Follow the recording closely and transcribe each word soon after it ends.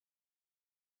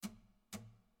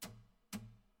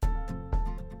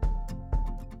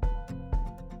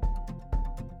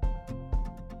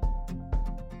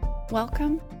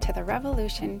Welcome to the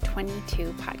Revolution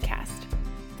 22 podcast.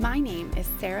 My name is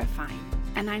Sarah Fine,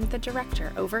 and I'm the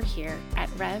director over here at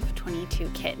Rev 22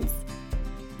 Kids.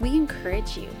 We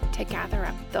encourage you to gather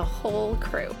up the whole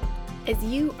crew as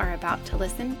you are about to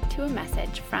listen to a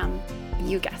message from,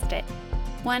 you guessed it,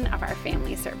 one of our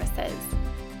family services.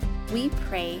 We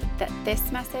pray that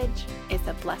this message is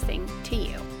a blessing to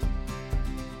you.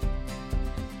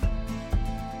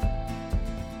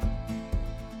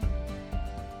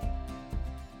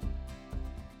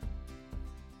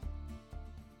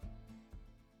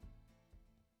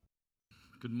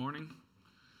 Good morning.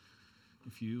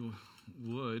 If you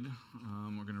would,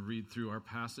 we're going to read through our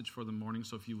passage for the morning.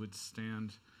 So if you would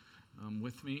stand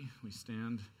with me, we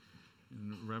stand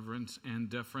in reverence and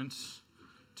deference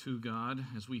to God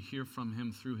as we hear from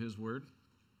him through his word.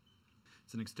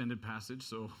 It's an extended passage,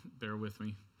 so bear with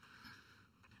me.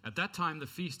 At that time, the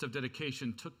feast of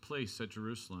dedication took place at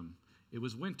Jerusalem. It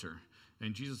was winter,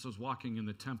 and Jesus was walking in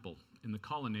the temple in the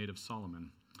colonnade of Solomon.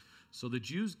 So the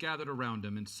Jews gathered around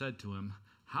him and said to him,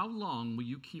 "How long will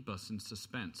you keep us in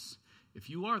suspense? If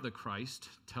you are the Christ,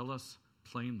 tell us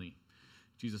plainly."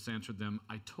 Jesus answered them,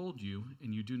 "I told you,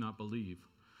 and you do not believe.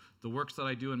 The works that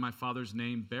I do in my Father's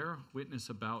name bear witness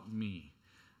about me.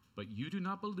 But you do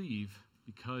not believe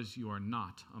because you are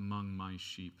not among my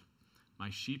sheep. My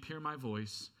sheep hear my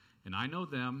voice, and I know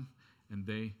them, and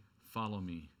they follow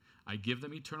me. I give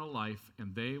them eternal life,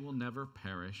 and they will never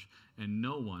perish, and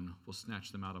no one will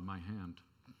snatch them out of my hand.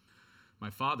 My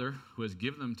Father, who has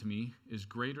given them to me, is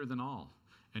greater than all,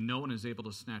 and no one is able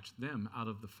to snatch them out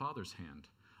of the Father's hand.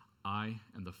 I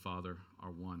and the Father are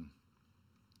one."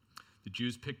 The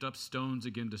Jews picked up stones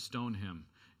again to stone him.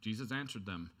 Jesus answered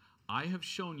them, "I have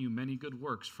shown you many good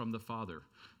works from the Father.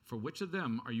 For which of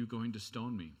them are you going to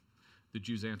stone me?" The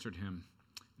Jews answered him,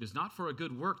 "It is not for a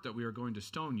good work that we are going to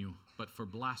stone you, but for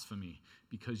blasphemy,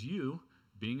 because you,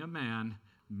 being a man,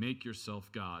 make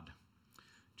yourself God."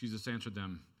 Jesus answered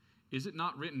them, "Is it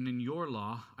not written in your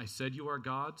law, 'I said you are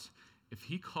gods'? If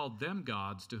he called them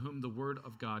gods to whom the word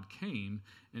of God came,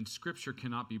 and scripture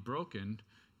cannot be broken,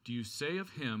 do you say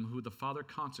of him who the Father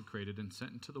consecrated and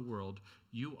sent into the world,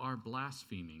 'You are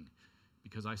blaspheming'?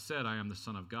 Because I said I am the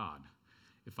Son of God.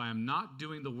 If I am not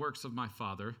doing the works of my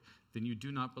Father, then you do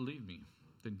not believe me.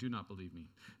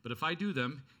 But if I do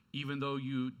them, even though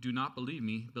you do not believe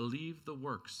me, believe the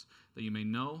works, that you may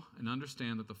know and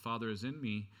understand that the Father is in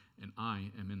me, and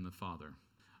I am in the Father."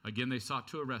 Again they sought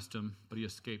to arrest him, but he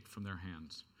escaped from their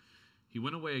hands. He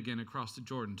went away again across the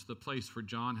Jordan to the place where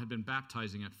John had been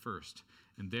baptizing at first,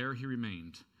 and there he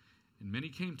remained. And many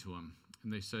came to him,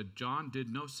 and they said, "John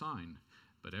did no sign,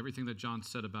 but everything that John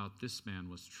said about this man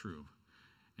was true."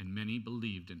 And many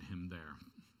believed in him there.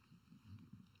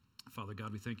 Father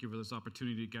God, we thank you for this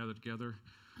opportunity to gather together,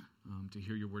 to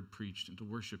hear your word preached, and to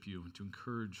worship you, and to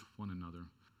encourage one another.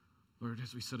 Lord,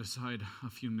 as we set aside a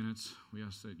few minutes, we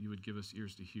ask that you would give us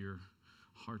ears to hear,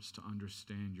 hearts to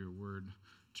understand your word,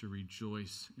 to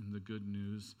rejoice in the good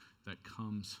news that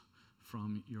comes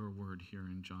from your word here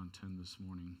in John 10 this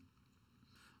morning.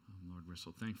 Lord, we're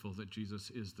so thankful that Jesus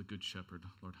is the good shepherd.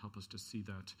 Lord, help us to see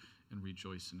that and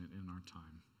rejoice in it in our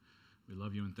time. We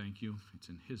love you and thank you. It's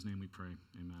in his name we pray.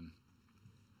 Amen.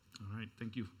 All right,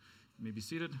 thank you. You may be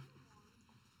seated.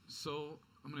 So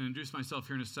I'm going to introduce myself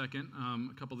here in a second.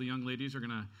 A couple of the young ladies are going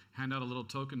to hand out a little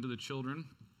token to the children.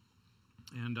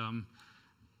 And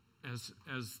as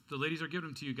the ladies are giving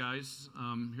them to you guys,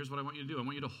 here's what I want you to do. I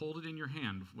want you to hold it in your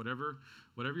hand. Whatever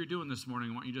you're doing this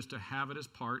morning, I want you just to have it as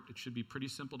part. It should be pretty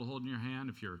simple to hold in your hand.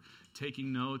 If you're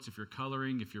taking notes, if you're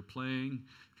coloring, if you're playing,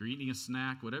 if you're eating a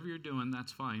snack, whatever you're doing,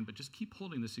 that's fine. But just keep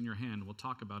holding this in your hand. We'll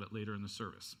talk about it later in the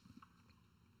service.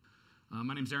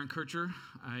 My name's Kircher.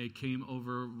 I came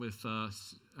over with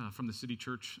from the City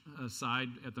Church side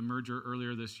at the merger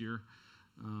earlier this year,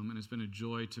 and it's been a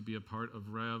joy to be a part of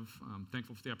Rev. I'm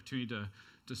thankful for the opportunity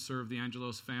to serve the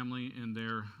Angelos family in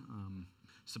their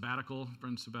sabbatical.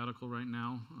 Brent's sabbatical right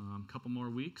now, a couple more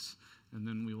weeks, and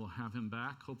then we will have him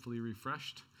back, hopefully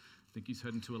refreshed. I think he's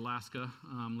heading to Alaska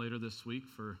later this week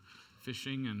for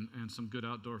fishing and some good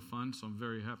outdoor fun, so I'm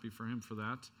very happy for him for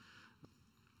that.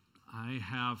 I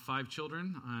have 5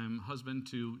 children. I'm husband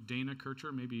to Dana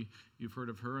Kircher. Maybe you've heard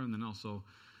of her. And then also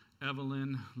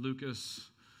Evelyn, Lucas,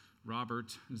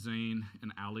 Robert, Zane,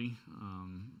 and Allie.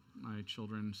 My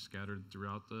children scattered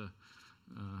throughout the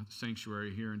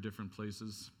sanctuary here in different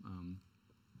places.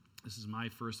 This is my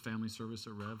first family service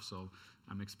at Rev, so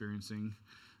I'm experiencing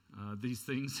these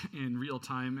things in real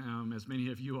time, as many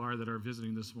of you are that are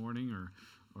visiting this morning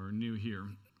or new here.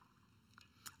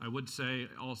 I would say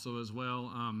also as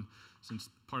well, since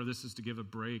part of this is to give a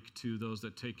break to those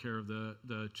that take care of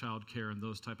the child care and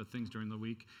those type of things during the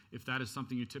week, if that is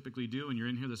something you typically do and you're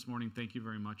in here this morning, thank you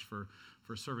very much for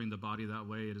serving the body that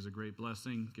way. It is a great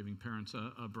blessing, giving parents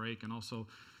a break, and also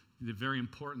the very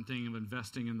important thing of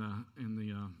investing in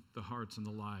the hearts and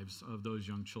the lives of those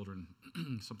young children.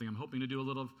 Something I'm hoping to do a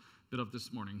little bit of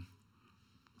this morning.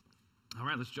 All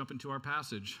right, let's jump into our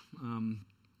passage.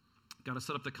 Got to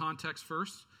set up the context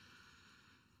first.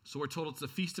 So we're told it's the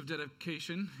Feast of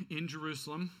Dedication in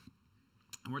Jerusalem,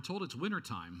 and we're told it's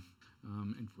wintertime.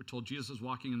 And we're told Jesus is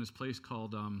walking in this place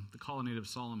called the Colonnade of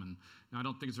Solomon. Now, I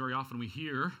don't think it's very often we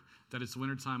hear that it's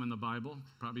wintertime in the Bible.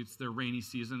 Probably it's their rainy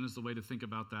season is the way to think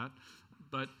about that.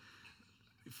 But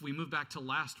if we move back to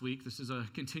last week, this is a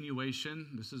continuation.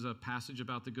 This is a passage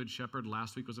about the Good Shepherd.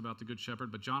 Last week was about the Good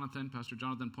Shepherd. But Pastor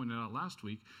Jonathan pointed out last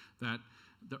week that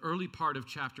the early part of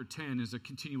chapter 10 is a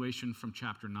continuation from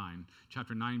chapter 9.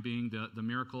 Chapter 9 being the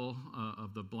miracle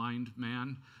of the blind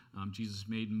man. Jesus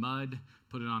made mud,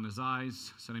 put it on his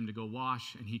eyes, sent him to go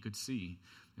wash, and he could see.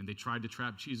 And they tried to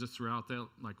trap Jesus throughout that,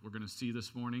 like we're going to see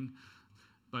this morning.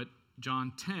 But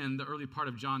John 10, the early part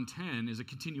of John 10, is a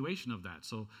continuation of that.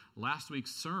 So last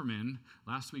week's sermon,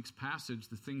 last week's passage,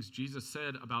 the things Jesus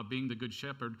said about being the Good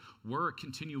Shepherd were a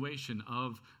continuation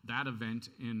of that event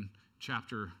in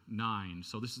chapter 9.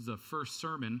 So this is the first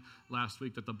sermon last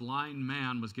week that the blind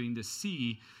man was getting to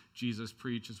see Jesus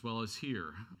preach as well as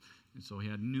hear. And so he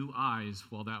had new eyes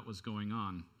while that was going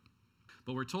on.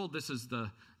 But we're told this is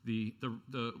the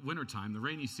wintertime, the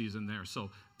rainy season there. So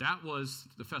that was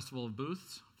the Festival of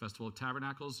Booths, Festival of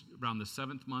Tabernacles, around the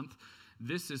 7th month.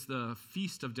 This is the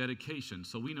Feast of Dedication.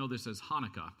 So we know this as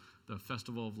Hanukkah, the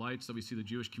Festival of Lights that we see the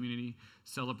Jewish community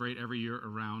celebrate every year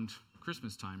around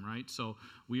Christmas time, right? So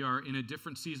we are in a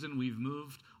different season. We've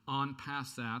moved on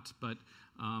past that, but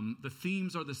the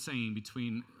themes are the same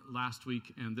between last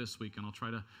week and this week, and I'll try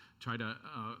to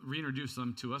reintroduce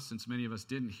them to us since many of us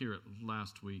didn't hear it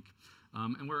last week.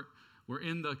 And we're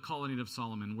in the Colonnade of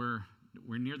Solomon.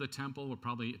 We're near the temple.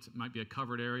 It might be a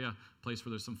covered area, a place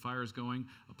where there's some fires going,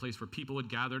 a place where people would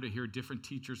gather to hear different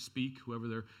teachers speak, whoever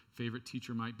their favorite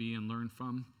teacher might be, and learn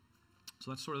from. So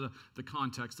that's sort of the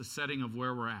context, the setting of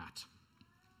where we're at.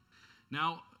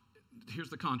 Now, here's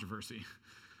the controversy.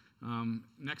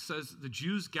 Next says, the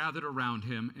Jews gathered around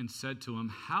him and said to him,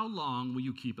 "How long will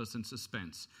you keep us in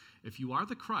suspense? If you are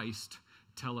the Christ,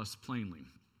 tell us plainly."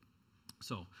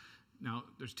 So, now,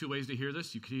 there's two ways to hear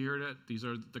this. You could hear it. These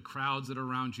are the crowds that are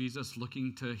around Jesus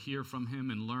looking to hear from him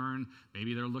and learn.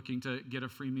 Maybe they're looking to get a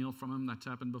free meal from him. That's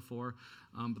happened before.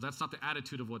 But that's not the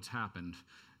attitude of what's happened.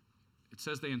 It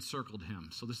says they encircled him.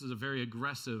 So this is a very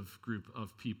aggressive group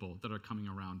of people that are coming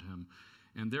around him.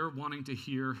 And they're wanting to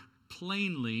hear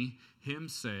plainly him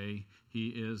say he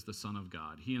is the Son of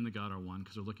God. He and the God are one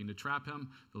because they're looking to trap him,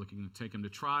 they're looking to take him to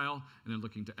trial, and they're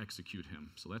looking to execute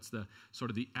him. So that's the sort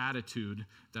of the attitude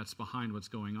that's behind what's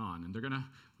going on. And they're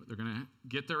gonna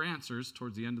get their answers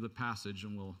towards the end of the passage,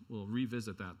 and we'll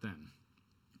revisit that then.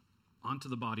 Onto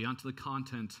the body, onto the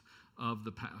content of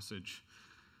the passage.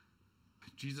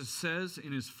 Jesus says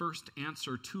in his first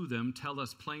answer to them, "Tell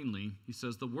us plainly," he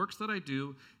says, "The works that I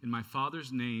do in my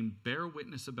Father's name bear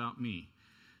witness about me,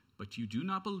 but you do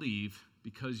not believe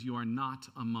because you are not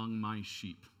among my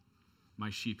sheep. My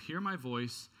sheep hear my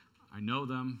voice, I know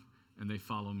them, and they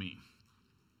follow me."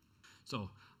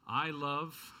 So I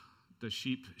love the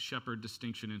sheep-shepherd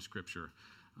distinction in Scripture.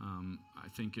 I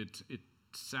think it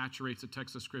saturates the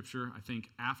text of Scripture.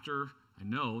 I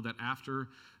know that after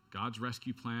God's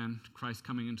rescue plan, Christ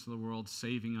coming into the world,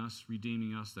 saving us,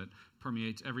 redeeming us, that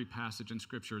permeates every passage in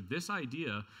Scripture. This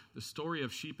idea, the story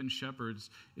of sheep and shepherds,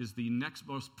 is the next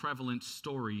most prevalent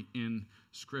story in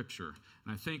Scripture.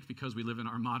 And I think because we live in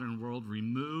our modern world,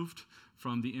 removed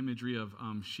from the imagery of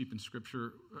sheep in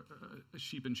Scripture,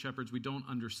 sheep and shepherds, we don't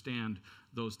understand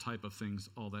those type of things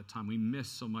all that time. We miss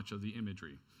so much of the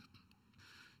imagery.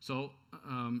 So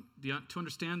to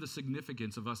understand the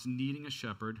significance of us needing a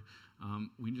shepherd,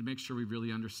 we need to make sure we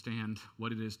really understand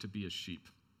what it is to be a sheep.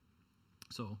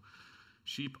 So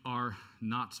sheep are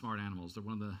not smart animals. They're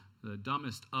one of the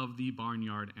dumbest of the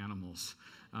barnyard animals.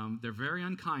 They're very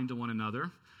unkind to one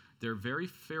another. They're very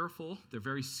fearful. They're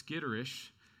very skitterish,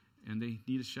 and they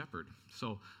need a shepherd.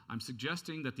 So I'm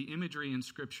suggesting that the imagery in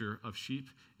Scripture of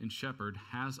sheep and shepherd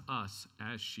has us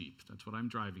as sheep. That's what I'm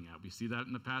driving at. We see that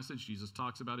in the passage. Jesus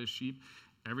talks about his sheep.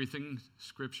 Everything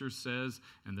Scripture says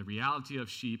and the reality of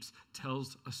sheep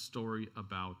tells a story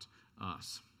about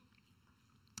us.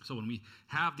 So when we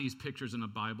have these pictures in the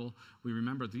Bible, we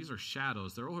remember these are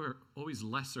shadows. They're always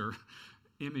lesser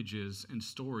images and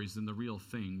stories than the real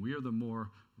thing. We are the more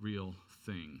real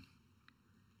thing.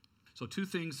 So 2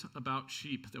 things about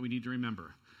sheep that we need to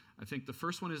remember. I think the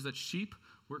first one is that sheep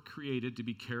were created to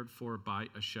be cared for by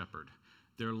a shepherd.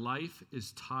 Their life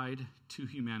is tied to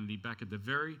humanity back at the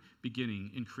very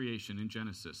beginning in creation in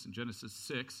Genesis. In Genesis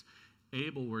 6,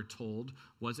 Abel, we're told,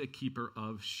 was a keeper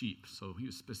of sheep. So he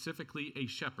was specifically a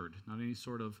shepherd, not any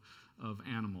sort of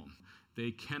animal.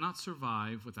 They cannot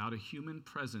survive without a human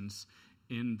presence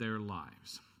in their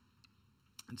lives.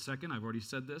 And second, I've already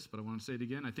said this, but I want to say it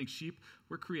again. I think sheep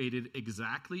were created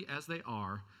exactly as they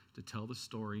are to tell the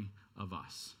story of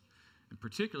us, and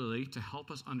particularly to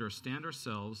help us understand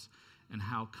ourselves and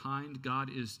how kind God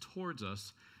is towards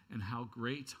us and how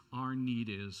great our need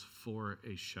is for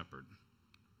a shepherd.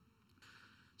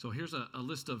 So here's a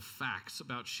list of facts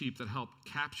about sheep that help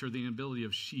capture the ability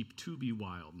of sheep to be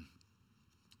wild.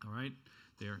 All right?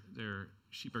 Their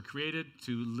sheep are created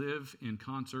to live in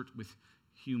concert with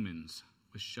humans,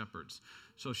 with shepherds.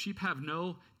 So sheep have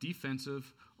no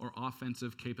defensive or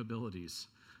offensive capabilities.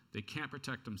 They can't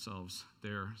protect themselves.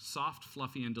 They're soft,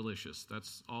 fluffy, and delicious.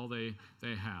 That's all they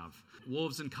have.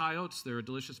 Wolves and coyotes, they're a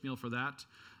delicious meal for that.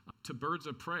 To birds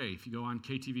of prey, if you go on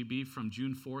KTVB from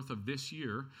June 4th of this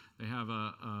year, they have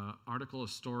a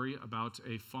story about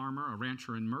a farmer, a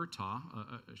rancher in Murtaugh,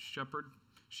 a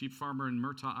sheep farmer in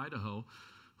Murtaugh, Idaho,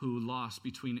 who lost,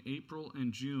 between April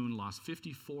and June, lost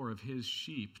 54 of his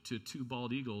sheep to 2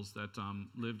 bald eagles that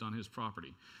lived on his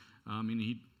property.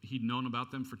 He'd known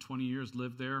about them for 20 years,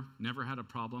 lived there, never had a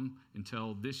problem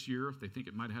until this year. They think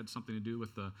it might have had something to do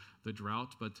with the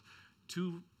drought, but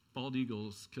 2 bald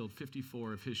eagles killed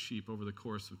 54 of his sheep over the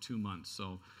course of 2 months.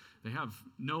 So they have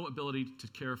no ability to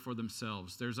care for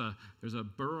themselves. There's a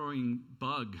burrowing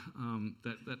bug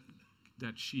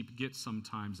that sheep get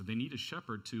sometimes, and they need a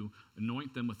shepherd to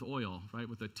anoint them with oil, right,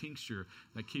 with a tincture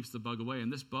that keeps the bug away.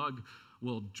 And this bug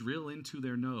will drill into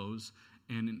their nose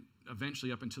and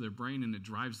eventually up into their brain, and it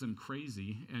drives them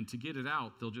crazy. And to get it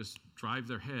out, they'll just drive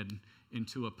their head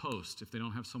into a post if they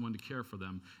don't have someone to care for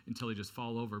them, until they just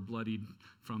fall over bloodied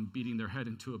from beating their head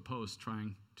into a post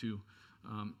trying to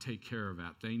take care of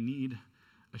that. They need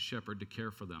a shepherd to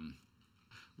care for them.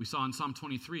 We saw in Psalm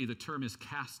 23, the term is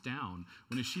cast down.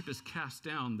 When a sheep is cast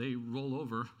down, they roll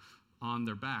over on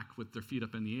their back with their feet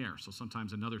up in the air. So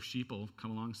sometimes another sheep will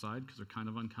come alongside because they're kind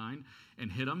of unkind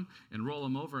and hit them and roll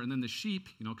them over. And then the sheep,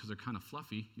 because they're kind of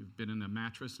fluffy, you've been in a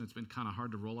mattress and it's been kind of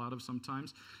hard to roll out of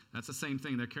sometimes. That's the same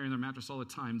thing. They're carrying their mattress all the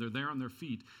time. They're there on their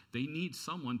feet. They need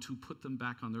someone to put them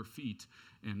back on their feet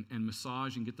and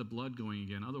massage and get the blood going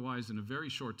again. Otherwise, in a very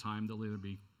short time, they'll either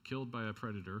be killed by a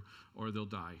predator or they'll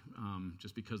die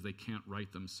just because they can't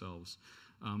right themselves.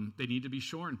 They need to be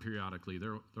shorn periodically.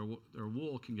 Their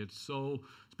wool can get so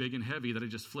big and heavy that it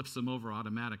just flips them over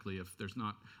automatically if there's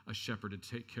not a shepherd to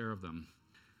take care of them.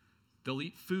 They'll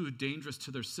eat food dangerous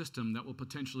to their system that will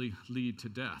potentially lead to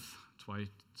death. That's why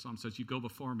Psalm says, "You go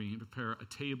before me and prepare a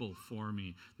table for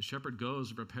me." The shepherd goes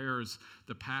and prepares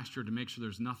the pasture to make sure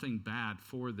there's nothing bad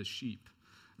for the sheep.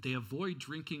 They avoid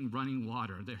drinking running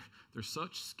water. They're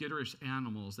such skitterish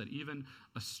animals that even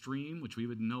a stream, which we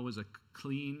would know is a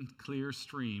clean, clear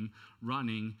stream,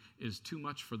 running is too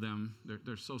much for them.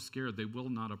 They're so scared they will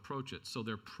not approach it. So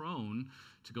they're prone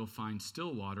to go find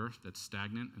still water that's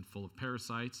stagnant and full of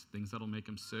parasites, things that'll make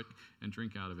them sick, and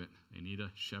drink out of it. They need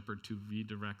a shepherd to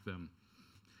redirect them.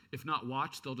 If not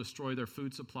watched, they'll destroy their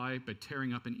food supply by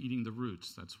tearing up and eating the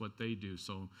roots. That's what they do.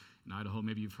 So in Idaho,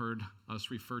 maybe you've heard us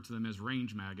refer to them as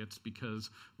range maggots, because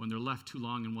when they're left too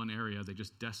long in one area, they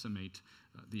just decimate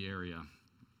the area.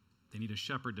 They need a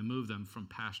shepherd to move them from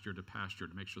pasture to pasture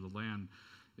to make sure the land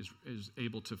is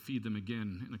able to feed them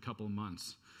again in a couple of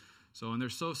months. So, and they're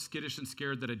so skittish and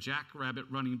scared that a jackrabbit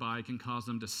running by can cause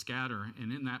them to scatter,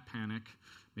 and in that panic,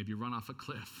 maybe run off a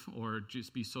cliff or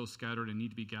just be so scattered and need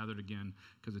to be gathered again,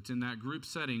 because it's in that group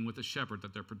setting with a shepherd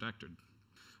that they're protected.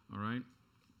 All right?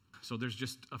 So there's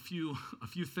just a few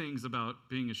things about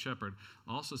being a shepherd.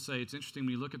 I'll also say it's interesting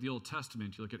when you look at the Old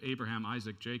Testament, you look at Abraham,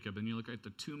 Isaac, Jacob, and you look at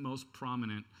the 2 most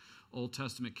prominent Old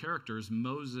Testament characters,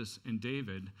 Moses and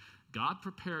David. God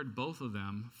prepared both of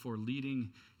them for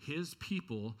leading his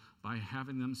people by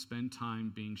having them spend time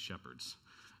being shepherds.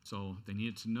 So they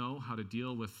needed to know how to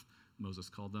deal with, Moses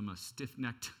called them a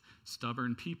stiff-necked,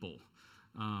 stubborn people.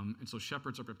 And so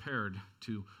shepherds are prepared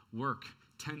to work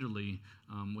tenderly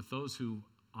with those who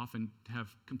often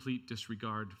have complete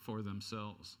disregard for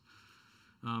themselves.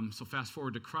 So fast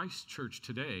forward to Christ Church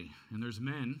today, and there's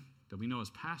men that we know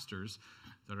as pastors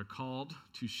that are called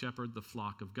to shepherd the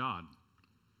flock of God.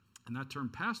 And that term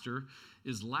pastor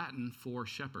is Latin for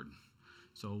shepherd.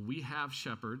 So we have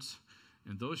shepherds,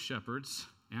 and those shepherds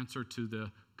answer to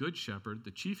the good shepherd,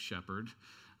 the chief shepherd,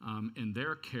 in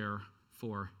their care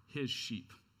for his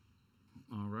sheep.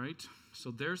 All right?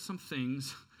 So there's some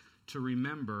things to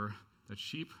remember, that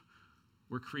sheep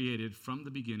were created from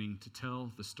the beginning to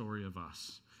tell the story of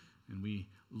us. And we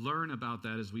learn about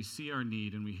that as we see our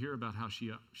need and we hear about how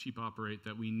sheep operate,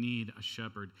 that we need a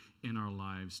shepherd in our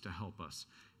lives to help us.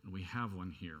 And we have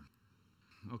one here.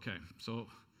 Okay, so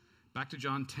back to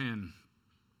John 10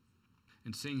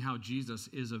 and seeing how Jesus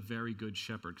is a very good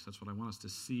shepherd, because that's what I want us to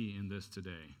see in this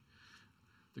today.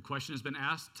 The question has been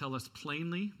asked, tell us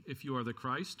plainly if you are the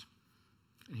Christ.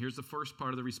 And here's the first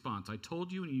part of the response. I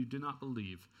told you and you did not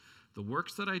believe. The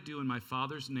works that I do in my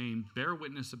Father's name bear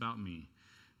witness about me,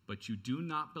 but you do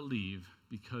not believe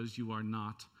because you are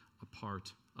not a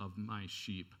part of my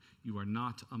sheep. You are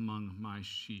not among my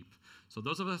sheep. So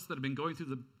those of us that have been going through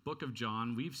the book of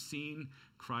John, we've seen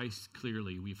Christ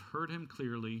clearly. We've heard him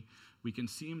clearly. We can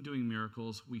see him doing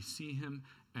miracles. We see him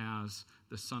as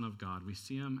the Son of God. We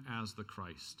see him as the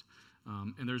Christ.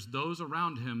 And there's those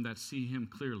around him that see him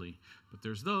clearly. But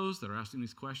there's those that are asking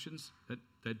these questions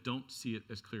that don't see it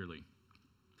as clearly.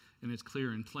 And it's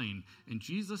clear and plain. And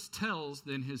Jesus tells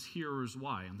then his hearers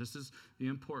why. And this is the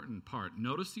important part.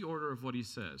 Notice the order of what he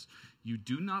says. You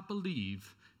do not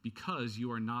believe because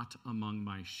you are not among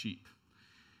my sheep.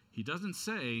 He doesn't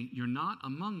say you're not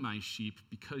among my sheep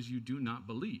because you do not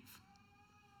believe.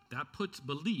 That puts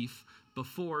belief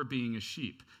before being a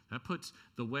sheep. That puts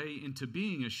the way into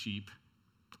being a sheep,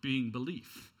 being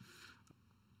belief.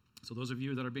 So those of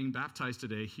you that are being baptized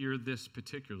today, hear this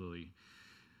particularly.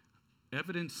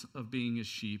 Evidence of being a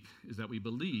sheep is that we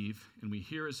believe and we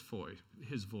hear his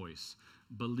voice.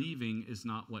 Believing is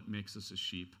not what makes us a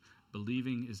sheep.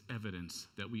 Believing is evidence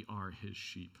that we are his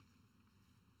sheep.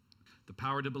 The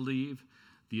power to believe,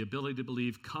 the ability to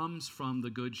believe, comes from the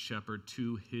good shepherd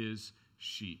to his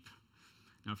sheep.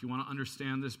 Now, if you want to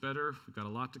understand this better, we've got a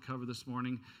lot to cover this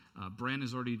morning. Bran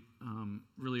has already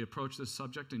really approached this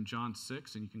subject in John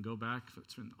 6, and you can go back,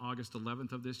 it's been August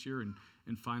 11th of this year,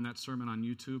 and find that sermon on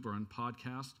YouTube or on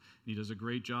podcast. And he does a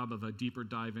great job of a deeper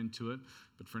dive into it.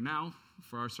 But for now,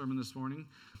 for our sermon this morning,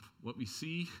 what we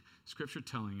see Scripture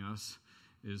telling us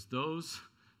is those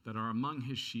that are among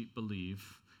his sheep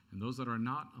believe, and those that are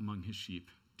not among his sheep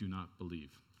do not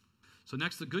believe. So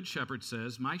next, the good shepherd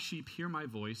says, my sheep hear my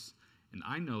voice, and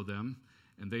I know them,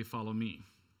 and they follow me.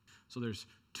 So there's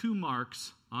two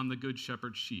marks on the good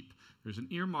shepherd's sheep. There's an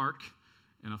ear mark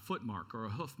and a foot mark or a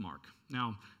hoof mark.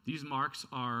 Now, these marks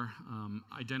are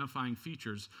identifying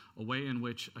features, a way in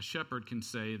which a shepherd can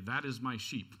say, that is my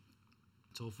sheep.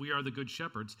 So if we are the good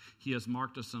shepherds, he has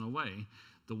marked us in a way.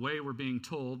 The way we're being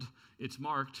told it's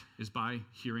marked is by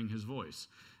hearing his voice.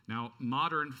 Now,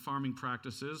 modern farming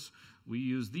practices, we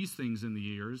use these things in the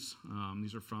ears.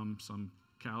 These are from some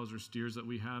cows or steers that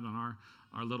we had on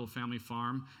our little family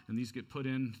farm, and these get put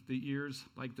in the ears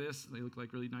like this. They look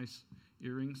like really nice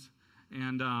earrings.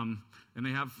 And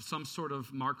they have some sort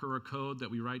of marker or code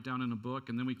that we write down in a book,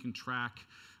 and then we can track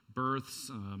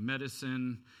births,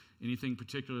 medicine, anything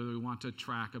particular that we want to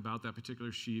track about that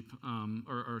particular sheep,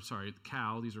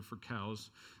 cow. These are for cows.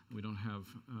 We don't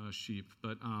have sheep,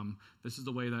 but this is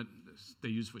the way that they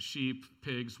use with sheep,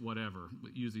 pigs, whatever.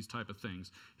 We use these type of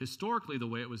things. Historically, the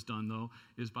way it was done, though,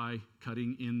 is by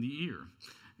cutting in the ear.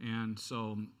 And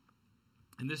so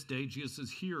in this day,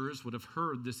 Jesus' hearers would have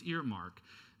heard this ear mark.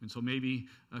 And so maybe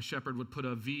a shepherd would put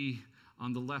a V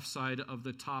on the left side of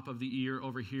the top of the ear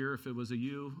over here if it was a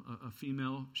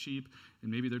female sheep.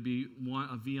 And maybe there'd be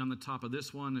a V on the top of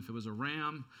this one if it was a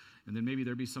ram. And then maybe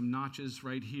there'd be some notches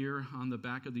right here on the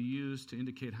back of the ewes to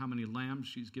indicate how many lambs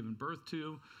she's given birth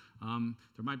to.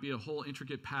 There might be a whole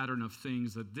intricate pattern of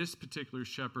things that this particular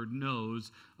shepherd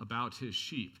knows about his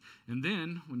sheep. And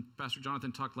then, when Pastor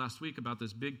Jonathan talked last week about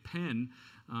this big pen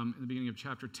in the beginning of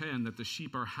chapter 10, that the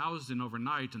sheep are housed in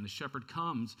overnight, and the shepherd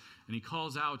comes and he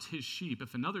calls out his sheep.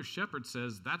 If another shepherd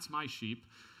says, that's my sheep,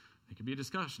 it could be a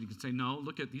discussion. You can say, no,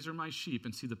 look at, these are my sheep,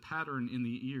 and see the pattern in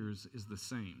the ears is the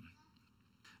same.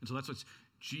 And so that's what's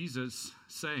Jesus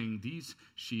saying, these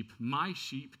sheep, my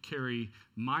sheep, carry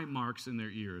my marks in their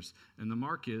ears. And the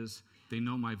mark is, they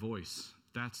know my voice.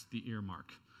 That's the ear mark.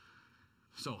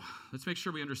 So let's make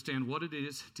sure we understand what it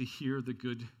is to hear the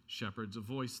good shepherd's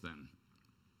voice then.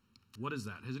 What is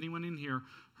that? Has anyone in here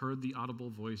heard the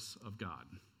audible voice of God?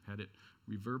 Had it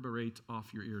reverberate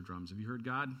off your eardrums? Have you heard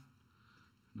God?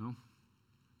 No?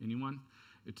 Anyone?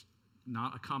 It's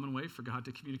not a common way for God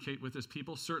to communicate with his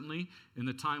people. Certainly, in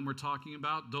the time we're talking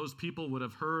about, those people would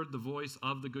have heard the voice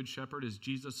of the Good Shepherd as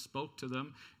Jesus spoke to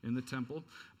them in the temple.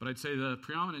 But I'd say the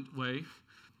preeminent way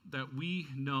that we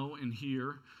know and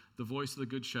hear the voice of the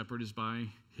Good Shepherd is by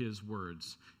his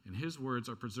words. And his words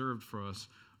are preserved for us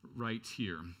right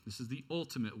here. This is the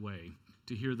ultimate way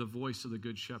to hear the voice of the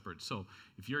Good Shepherd. So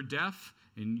if you're deaf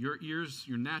and your ears,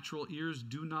 your natural ears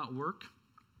do not work,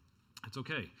 it's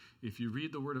okay. If you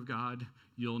read the Word of God,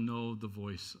 you'll know the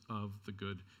voice of the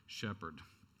Good Shepherd.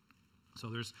 So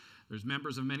there's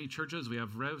members of many churches. We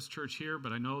have Rev's church here,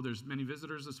 but I know there's many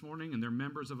visitors this morning, and they're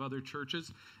members of other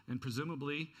churches. And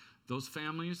presumably, those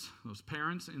families, those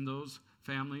parents in those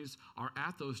families are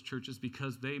at those churches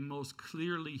because they most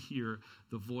clearly hear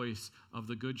the voice of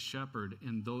the Good Shepherd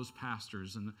in those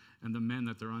pastors and the men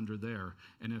that they're under there.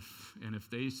 And if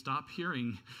they stop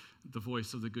hearing the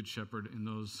voice of the Good Shepherd in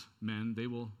those men, they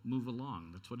will move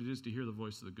along. That's what it is to hear the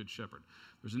voice of the Good Shepherd.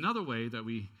 There's another way that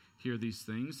we hear these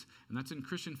things, and that's in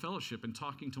Christian fellowship and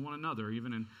talking to one another,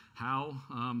 even in how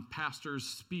pastors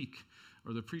speak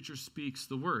or the preacher speaks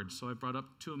the word. So I brought up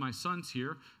two of my sons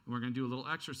here, and we're going to do a little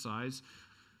exercise.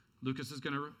 Lucas is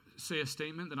going to say a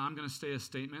statement, then I'm going to say a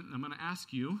statement, and I'm going to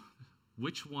ask you,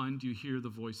 which one do you hear the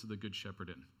voice of the Good Shepherd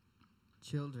in?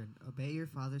 Children, obey your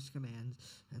father's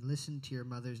commands and listen to your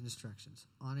mother's instructions.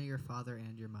 Honor your father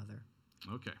and your mother.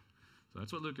 Okay, so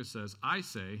that's what Lucas says. I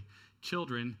say,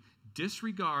 children,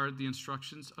 disregard the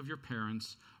instructions of your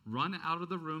parents. Run out of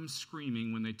the room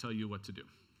screaming when they tell you what to do.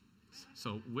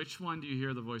 So which one do you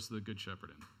hear the voice of the Good Shepherd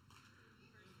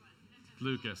in?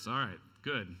 Lucas. All right,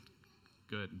 good.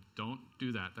 Don't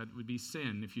do that. That would be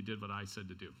sin if you did what I said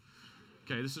to do.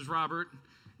 Okay, this is Robert,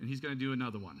 and he's going to do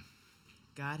another one.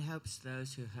 God helps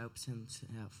those who help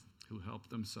himself. Who help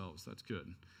themselves. That's good.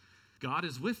 God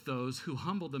is with those who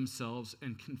humble themselves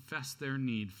and confess their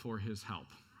need for his help.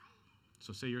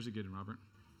 So say yours again, Robert.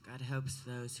 God helps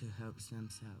those who help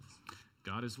themselves.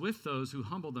 God is with those who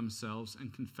humble themselves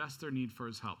and confess their need for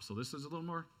his help. So this is a little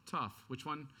more tough. Which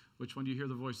one do you hear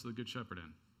the voice of the Good Shepherd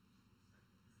in?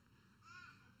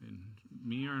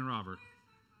 Me or in Robert?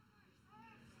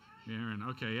 Aaron.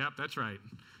 Okay, yep, that's right.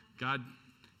 God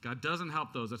doesn't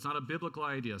help those. That's not a biblical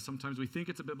idea. Sometimes we think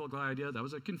it's a biblical idea. That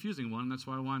was a confusing one. That's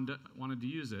why I wanted to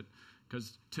use it.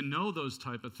 Because to know those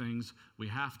type of things, we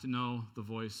have to know the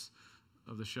voice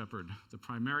of the shepherd. The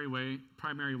primary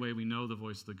way we know the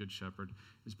voice of the Good Shepherd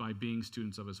is by being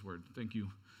students of his word. Thank you,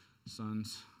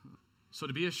 sons. So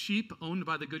to be a sheep owned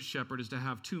by the Good Shepherd is to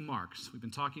have two marks. We've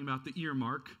been talking about the ear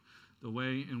mark, the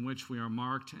way in which we are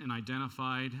marked and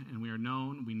identified and we are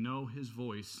known. We know his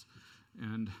voice.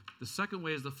 And the second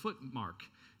way is the foot mark.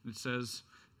 It says,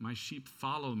 my sheep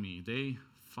follow me. They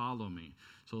follow me.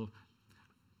 So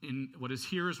in what his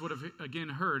hearers would have, again,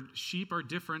 heard, sheep are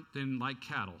different than like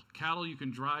cattle. Cattle you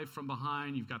can drive from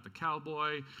behind. You've got the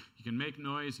cowboy. You can make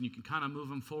noise, and you can kind of move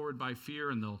them forward by fear,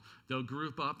 and they'll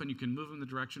group up, and you can move them in the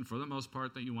direction, for the most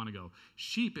part, that you want to go.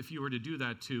 Sheep, if you were to do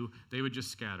that to, they would just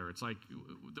scatter. It's like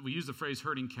we use the phrase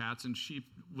herding cats, and sheep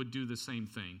would do the same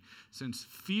thing. Since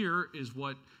fear is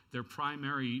what their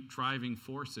primary driving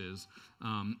force is,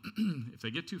 if they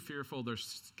get too fearful, they'll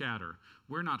scatter.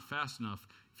 We're not fast enough.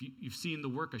 You've seen the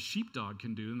work a sheepdog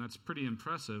can do, and that's pretty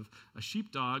impressive. A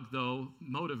sheepdog, though,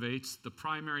 motivates the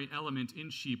primary element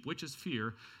in sheep, which is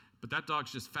fear, but that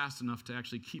dog's just fast enough to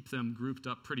actually keep them grouped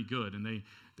up pretty good, and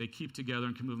they keep together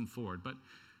and can move them forward. But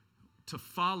to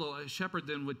follow, a shepherd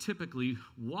then would typically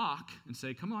walk and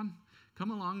say, come on, come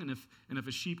along. And if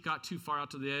a sheep got too far out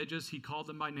to the edges, he called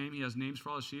them by name. He has names for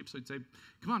all his sheep. So he'd say,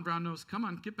 come on, brown nose, come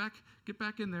on, get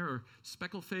back in there. Or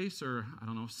speckle face, or I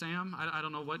don't know, Sam. I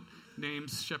don't know what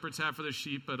names shepherds have for their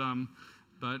sheep,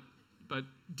 but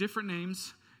different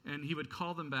names. And he would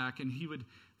call them back, and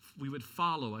we would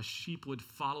follow. A sheep would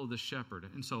follow the shepherd.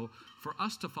 And so for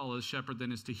us to follow the shepherd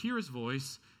then is to hear his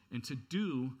voice and to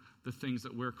do the things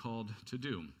that we're called to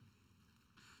do.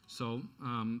 So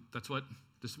that's what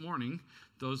this morning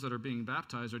those that are being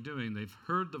baptized are doing. They've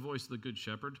heard the voice of the Good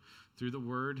Shepherd through the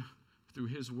word, through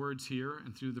his words here,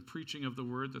 and through the preaching of the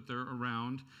word that they're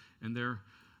around, and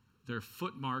their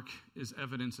footmark is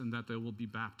evidence in that they will be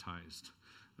baptized,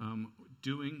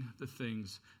 doing the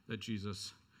things that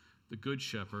Jesus, the Good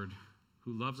Shepherd,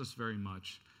 who loves us very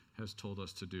much, has told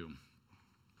us to do.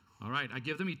 All right, I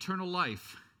give them eternal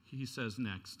life, he says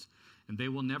next, and they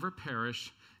will never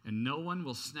perish, and no one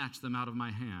will snatch them out of my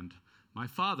hand. My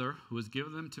Father, who has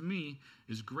given them to me,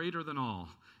 is greater than all,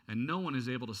 and no one is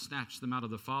able to snatch them out of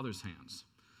the Father's hands.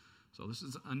 So this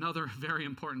is another very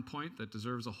important point that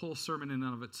deserves a whole sermon in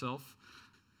and of itself.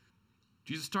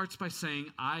 Jesus starts by saying,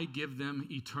 I give them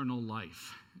eternal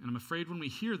life. And I'm afraid when we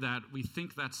hear that, we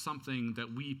think that's something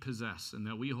that we possess and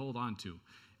that we hold on to.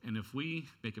 And if we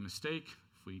make a mistake,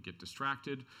 if we get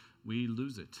distracted, we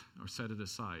lose it or set it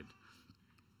aside.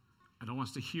 I don't want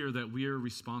us to hear that we're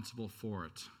responsible for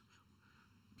it.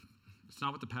 It's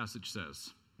not what the passage says.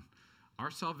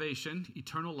 Our salvation,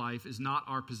 eternal life, is not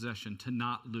our possession to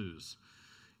not lose.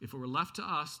 If it were left to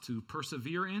us to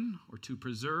persevere in or to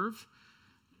preserve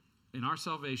in our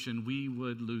salvation, we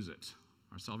would lose it.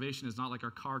 Our salvation is not like our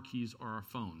car keys or our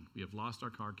phone. We have lost our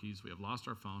car keys. We have lost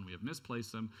our phone. We have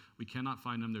misplaced them. We cannot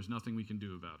find them. There's nothing we can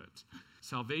do about it.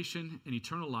 Salvation and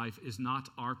eternal life is not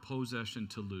our possession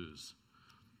to lose.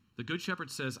 The Good Shepherd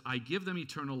says, I give them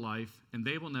eternal life, and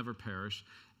they will never perish,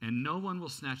 and no one will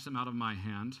snatch them out of my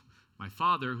hand. My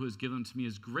Father, who has given them to me,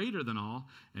 is greater than all,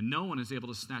 and no one is able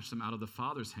to snatch them out of the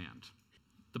Father's hand.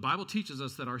 The Bible teaches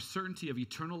us that our certainty of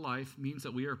eternal life means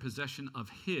that we are a possession of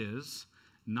His,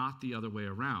 not the other way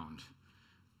around.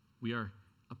 We are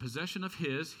a possession of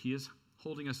His. He is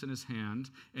holding us in His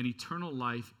hand, and eternal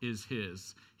life is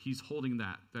His. He's holding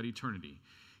that eternity.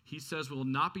 He says we'll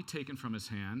not be taken from His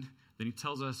hand. Then He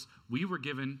tells us we were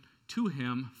given to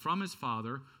Him from His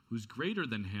Father, who's greater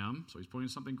than Him. So He's pointing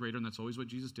to something greater, and that's always what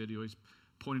Jesus did. He always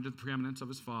pointed to the preeminence of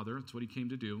His Father. That's what He came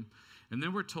to do. And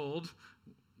then we're told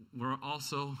we're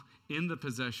also in the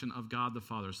possession of God the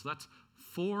Father. So that's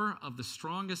 4 of the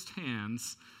strongest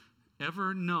hands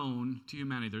ever known to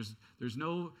humanity. There's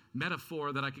no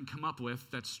metaphor that I can come up with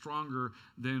that's stronger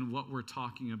than what we're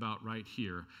talking about right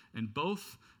here. And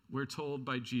both, we're told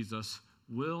by Jesus,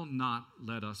 will not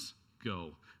let us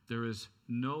go. There is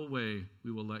no way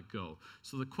we will let go.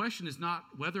 So the question is not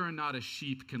whether or not a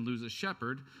sheep can lose a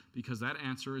shepherd, because that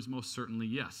answer is most certainly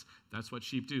yes. That's what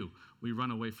sheep do. We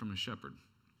run away from a shepherd.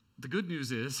 The good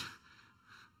news is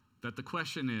that the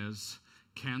question is,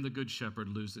 can the Good Shepherd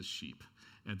lose his sheep?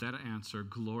 And that answer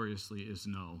gloriously is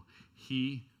no.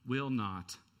 He will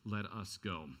not let us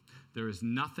go. There is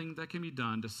nothing that can be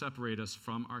done to separate us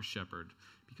from our shepherd,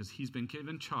 because he's been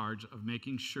given charge of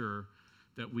making sure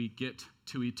that we get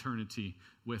to eternity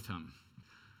with him.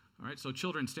 All right, so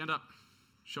children, stand up.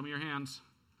 Show me your hands.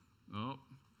 Oh,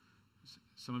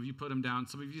 some of you put them down.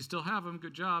 Some of you still have them.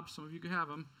 Good job. Some of you could have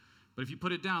them. But if you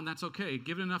put it down, that's okay.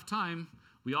 Give it enough time,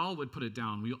 we all would put it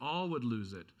down. We all would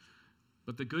lose it.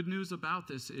 But the good news about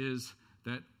this is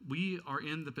that we are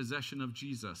in the possession of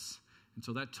Jesus. And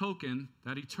so that token,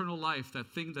 that eternal life,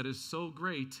 that thing that is so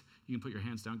great, you can put your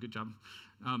hands down, good job.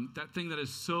 That thing that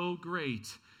is so great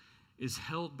is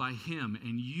held by him,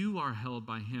 and you are held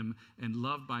by him and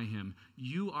loved by him.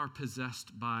 You are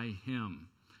possessed by him.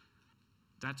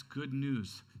 That's good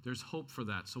news. There's hope for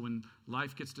that. So when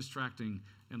life gets distracting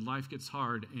and life gets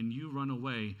hard and you run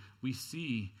away, we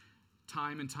see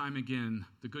time and time again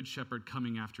the Good Shepherd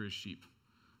coming after his sheep.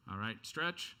 All right,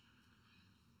 stretch.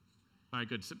 All right,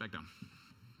 good. Sit back down.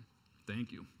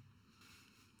 Thank you.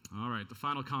 All right, the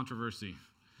final controversy.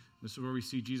 This is where we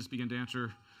see Jesus begin to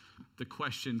answer the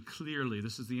question clearly.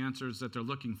 This is the answers that they're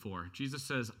looking for. Jesus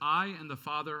says, I and the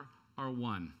Father are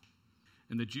one.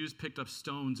 And the Jews picked up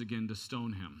stones again to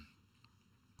stone him.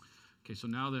 Okay, so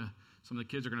now some of the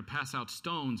kids are going to pass out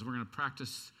stones. We're going to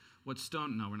practice what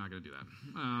stone. No, we're not going to do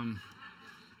that.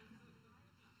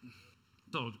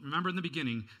 So remember in the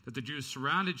beginning that the Jews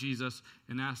surrounded Jesus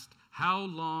and asked, how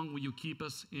long will you keep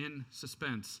us in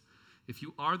suspense? If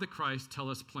you are the Christ, tell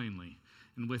us plainly.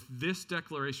 And with this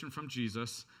declaration from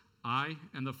Jesus, I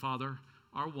and the Father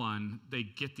are one, they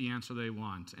get the answer they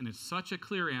want. And it's such a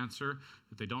clear answer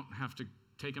that they don't have to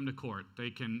take him to court.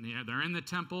 They're in the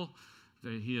temple.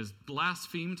 He is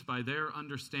blasphemed by their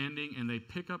understanding, and they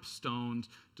pick up stones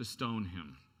to stone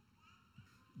him.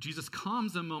 Jesus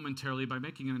calms them momentarily by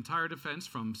making an entire defense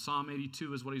from Psalm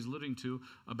 82 is what he's alluding to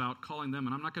about calling them.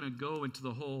 And I'm not going to go into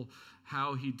the whole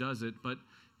how he does it, but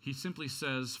he simply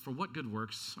says, for what good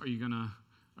works are you going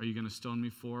to stone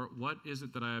me for? What is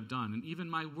it that I have done? And even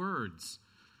my words,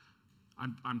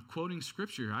 I'm quoting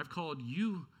Scripture here. I've called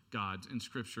you God in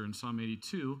Scripture in Psalm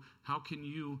 82. How can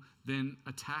you then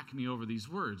attack me over these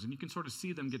words? And you can sort of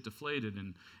see them get deflated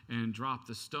and drop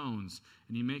the stones.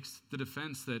 And he makes the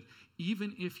defense that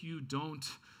even if you don't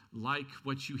like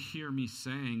what you hear me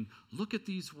saying, look at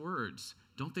these words.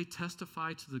 Don't they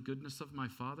testify to the goodness of my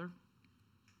Father?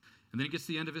 And then he gets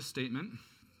to the end of his statement,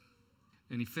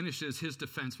 and he finishes his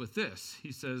defense with this.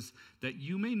 He says, that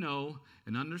you may know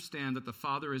and understand that the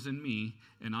Father is in me,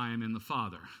 and I am in the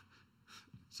Father.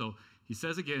 So he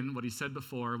says again what he said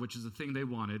before, which is the thing they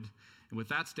wanted. And with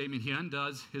that statement, he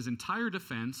undoes his entire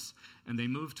defense, and they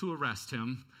move to arrest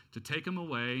him, to take him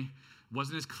away.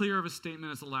 Wasn't as clear of a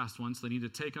statement as the last one, so they need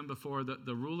to take him before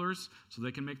the rulers so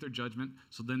they can make their judgment,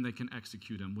 so then they can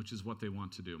execute him, which is what they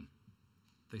want to do.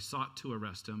 They sought to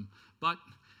arrest him, but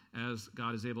as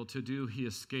God is able to do, he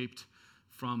escaped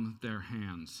from their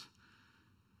hands.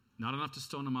 Not enough to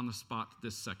stone him on the spot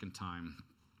this second time.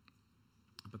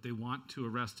 But they want to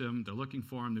arrest him. They're looking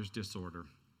for him. There's disorder.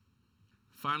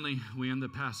 Finally, we end the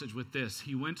passage with this.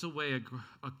 He went away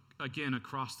again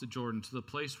across the Jordan to the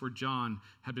place where John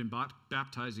had been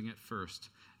baptizing at first,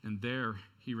 and there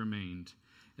he remained.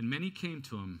 And many came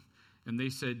to him, and they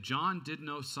said, John did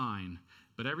no sign,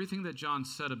 but everything that John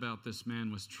said about this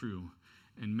man was true,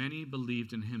 and many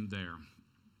believed in him there.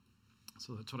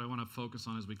 So that's what I want to focus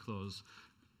on as we close.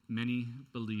 Many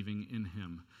believing in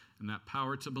him. And that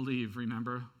power to believe,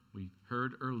 remember, we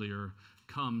heard earlier,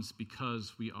 comes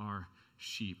because we are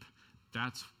sheep.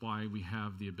 That's why we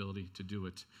have the ability to do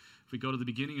it. If we go to the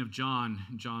beginning of John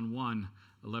 1,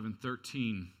 11,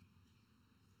 13,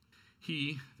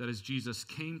 he, that is Jesus,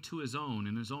 came to his own,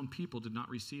 and his own people did not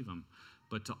receive him.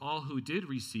 But to all who did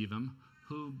receive him,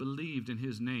 who believed in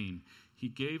his name, he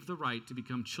gave the right to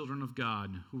become children of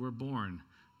God, who were born,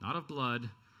 not of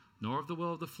blood, nor of the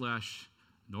will of the flesh,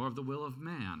 nor of the will of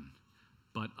man,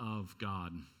 but of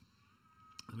God.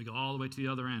 And we go all the way to the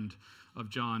other end of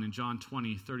John, in John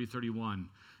 20, 30, 31.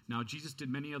 Now Jesus did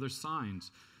many other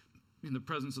signs in the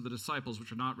presence of the disciples,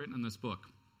 which are not written in this book.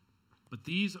 But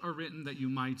these are written that you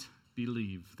might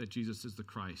believe that Jesus is the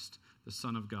Christ, the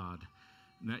Son of God,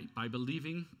 and that by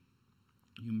believing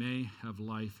you may have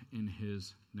life in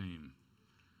his name.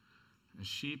 As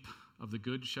sheep of the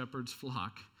good shepherd's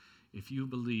flock, if you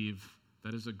believe,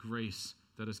 that is a grace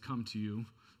that has come to you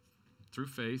through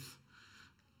faith.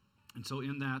 And so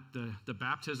in that, the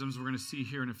baptisms we're going to see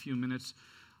here in a few minutes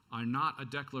are not a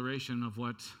declaration of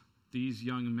what these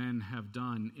young men have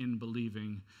done in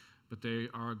believing, but they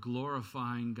are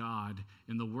glorifying God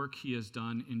in the work he has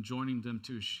done in joining them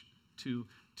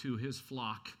to his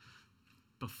flock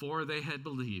before they had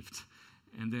believed.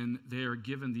 And then they are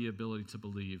given the ability to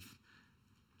believe.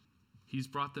 He's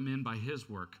brought them in by his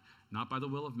work, not by the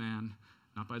will of man,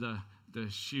 not by the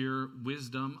sheer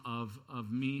wisdom of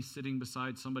me sitting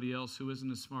beside somebody else who isn't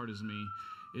as smart as me.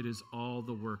 It is all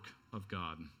the work of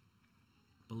God.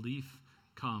 Belief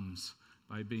comes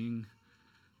by being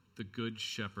the good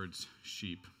shepherd's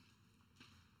sheep.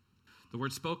 The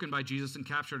word spoken by Jesus and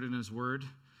captured in his word,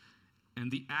 and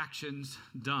the actions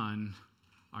done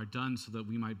are done so that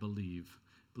we might believe.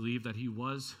 Believe that he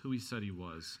was who he said he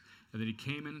was, and that he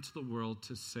came into the world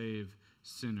to save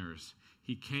sinners.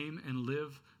 He came and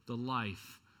lived the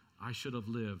life I should have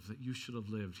lived, that you should have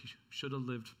lived. He should have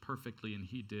lived perfectly, and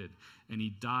he did. And he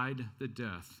died the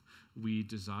death we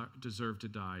deserve to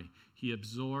die. He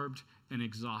absorbed and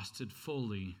exhausted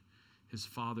fully his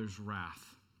Father's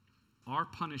wrath. Our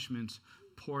punishment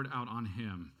poured out on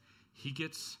him. He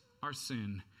gets our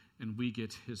sin, and we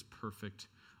get his perfect,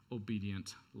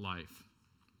 obedient life.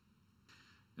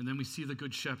 And then we see the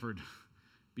Good Shepherd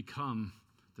become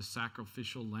the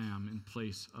sacrificial lamb in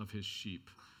place of his sheep.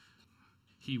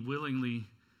 He willingly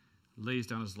lays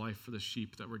down his life for the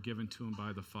sheep that were given to him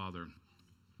by the Father.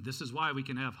 This is why we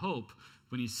can have hope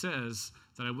when he says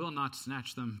that I will not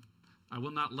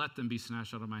let them be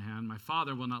snatched out of my hand. My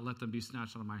Father will not let them be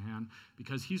snatched out of my hand,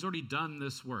 because he's already done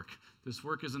this work. This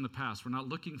work is in the past. We're not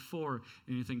looking for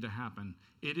anything to happen.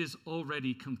 It is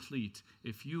already complete.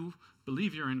 If you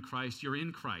believe you're in Christ, you're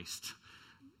in Christ.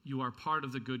 You are part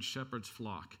of the Good Shepherd's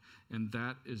flock, and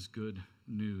that is good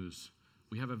news.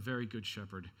 We have a very good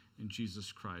shepherd in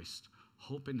Jesus Christ.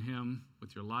 Hope in him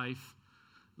with your life.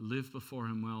 Live before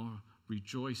him well.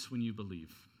 Rejoice when you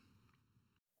believe.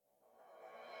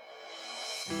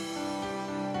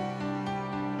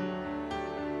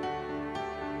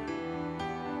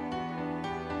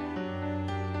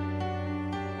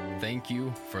 Thank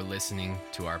you for listening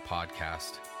to our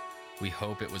podcast. We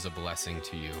hope it was a blessing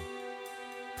to you.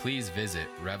 Please visit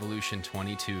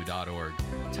revolution22.org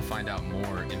to find out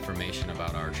more information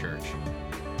about our church.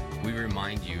 We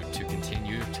remind you to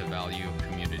continue to value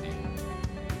community.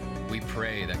 We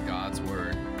pray that God's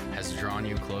word has drawn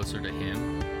you closer to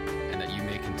him, and that you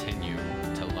may continue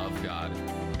to love God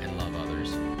and love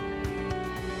others.